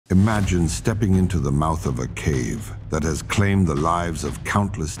Imagine stepping into the mouth of a cave that has claimed the lives of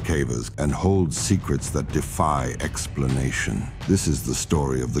countless cavers and holds secrets that defy explanation. This is the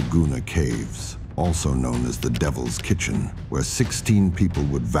story of the Guna Caves, also known as the Devil's Kitchen, where 16 people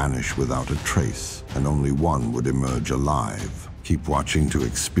would vanish without a trace, and only one would emerge alive. Keep watching to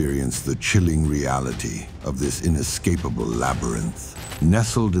experience the chilling reality of this inescapable labyrinth.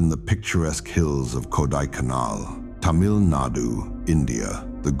 Nestled in the picturesque hills of Kodaikanal, Tamil Nadu, India,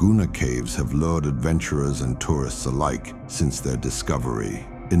 the Guna Caves have lured adventurers and tourists alike since their discovery.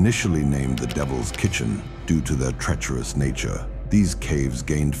 Initially named the Devil's Kitchen due to their treacherous nature, these caves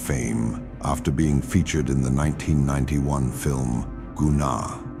gained fame after being featured in the 1991 film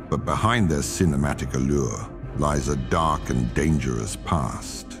Guna. But behind their cinematic allure lies a dark and dangerous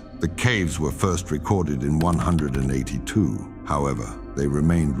past. The caves were first recorded in 182. However, they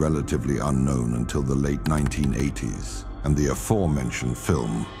remained relatively unknown until the late 1980s, and the aforementioned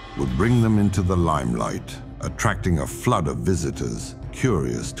film would bring them into the limelight, attracting a flood of visitors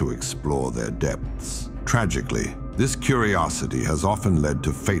curious to explore their depths. Tragically, this curiosity has often led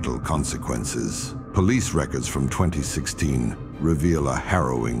to fatal consequences. Police records from 2016 reveal a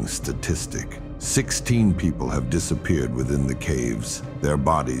harrowing statistic. 16 people have disappeared within the caves, their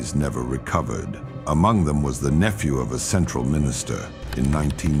bodies never recovered. Among them was the nephew of a central minister in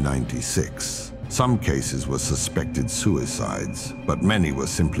 1996. Some cases were suspected suicides, but many were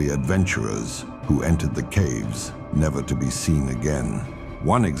simply adventurers who entered the caves, never to be seen again.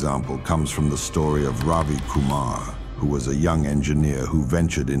 One example comes from the story of Ravi Kumar, who was a young engineer who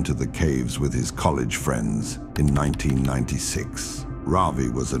ventured into the caves with his college friends in 1996. Ravi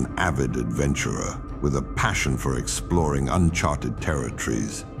was an avid adventurer with a passion for exploring uncharted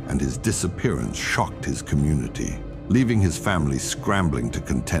territories, and his disappearance shocked his community, leaving his family scrambling to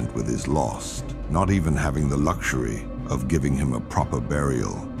contend with his loss, not even having the luxury of giving him a proper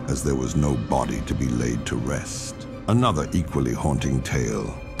burial, as there was no body to be laid to rest. Another equally haunting tale,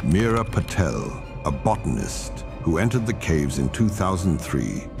 Meera Patel, a botanist who entered the caves in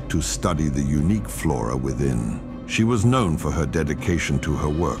 2003 to study the unique flora within. She was known for her dedication to her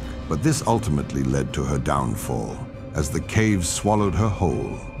work, but this ultimately led to her downfall, as the caves swallowed her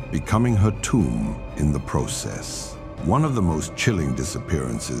whole, becoming her tomb in the process. One of the most chilling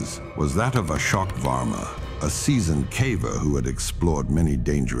disappearances was that of Ashok Varma, a seasoned caver who had explored many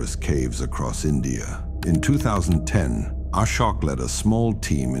dangerous caves across India. In 2010, Ashok led a small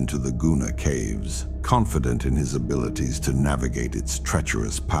team into the Guna Caves, confident in his abilities to navigate its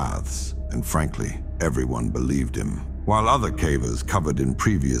treacherous paths, and frankly, everyone believed him. While other cavers covered in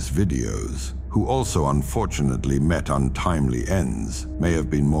previous videos, who also unfortunately met untimely ends, may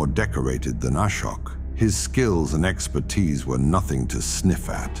have been more decorated than Ashok, his skills and expertise were nothing to sniff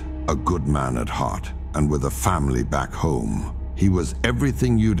at. A good man at heart, and with a family back home, he was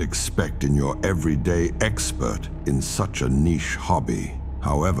everything you'd expect in your everyday expert in such a niche hobby.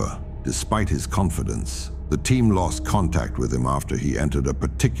 However, despite his confidence, the team lost contact with him after he entered a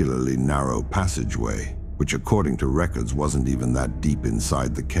particularly narrow passageway, which according to records wasn't even that deep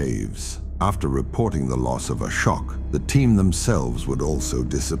inside the caves. After reporting the loss of Ashok, the team themselves would also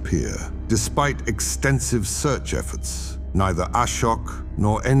disappear. Despite extensive search efforts, neither Ashok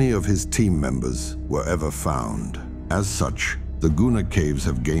nor any of his team members were ever found. As such, the Guna Caves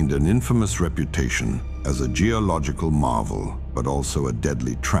have gained an infamous reputation as a geological marvel, but also a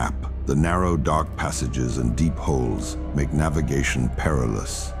deadly trap. The narrow, dark passages and deep holes make navigation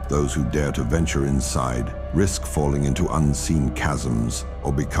perilous. Those who dare to venture inside risk falling into unseen chasms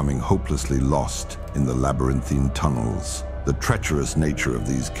or becoming hopelessly lost in the labyrinthine tunnels. The treacherous nature of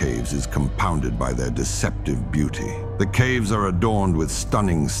these caves is compounded by their deceptive beauty. The caves are adorned with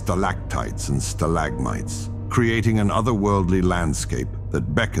stunning stalactites and stalagmites, creating an otherworldly landscape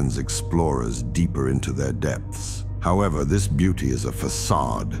that beckons explorers deeper into their depths. However, this beauty is a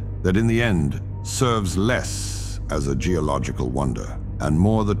facade that in the end serves less as a geological wonder and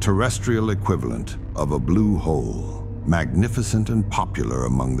more the terrestrial equivalent of a blue hole. Magnificent and popular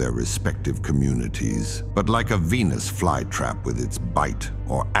among their respective communities, but like a Venus flytrap with its bite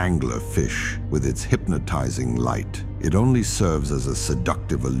or angler fish with its hypnotizing light, it only serves as a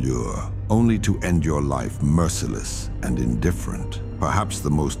seductive allure, only to end your life merciless and indifferent. Perhaps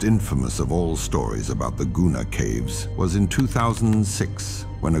the most infamous of all stories about the Guna Caves was in 2006,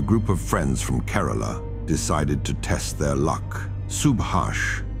 when a group of friends from Kerala decided to test their luck.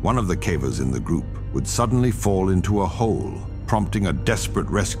 Subhash, one of the cavers in the group, would suddenly fall into a hole, prompting a desperate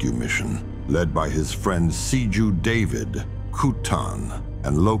rescue mission led by his friend Siju David, Kutan,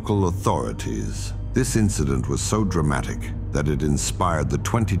 and local authorities. This incident was so dramatic that it inspired the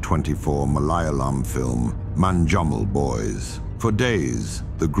 2024 Malayalam film Manjamal Boys. For days,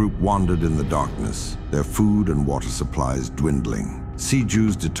 the group wandered in the darkness, their food and water supplies dwindling.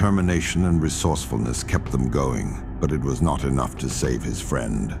 Siju's determination and resourcefulness kept them going, but it was not enough to save his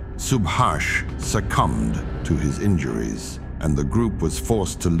friend. Subhash succumbed to his injuries, and the group was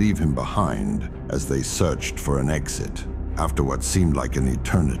forced to leave him behind as they searched for an exit. After what seemed like an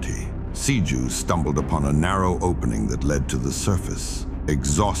eternity, Siju stumbled upon a narrow opening that led to the surface.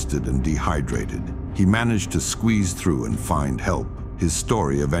 Exhausted and dehydrated, he managed to squeeze through and find help. His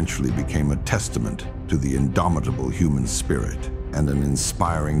story eventually became a testament to the indomitable human spirit and an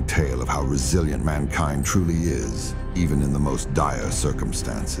inspiring tale of how resilient mankind truly is, even in the most dire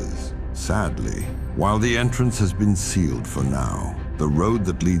circumstances. Sadly, while the entrance has been sealed for now, the road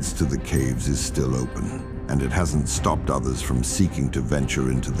that leads to the caves is still open, and it hasn't stopped others from seeking to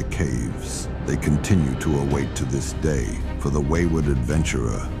venture into the caves. They continue to await to this day for the wayward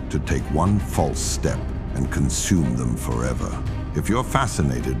adventurer to take one false step and consume them forever. If you're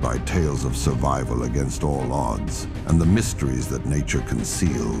fascinated by tales of survival against all odds and the mysteries that nature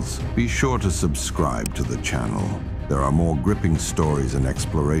conceals, be sure to subscribe to the channel. There are more gripping stories and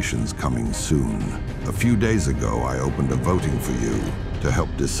explorations coming soon. A few days ago, I opened a voting for you to help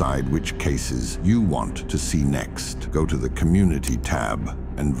decide which cases you want to see next. Go to the Community tab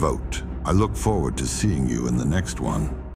and vote. I look forward to seeing you in the next one.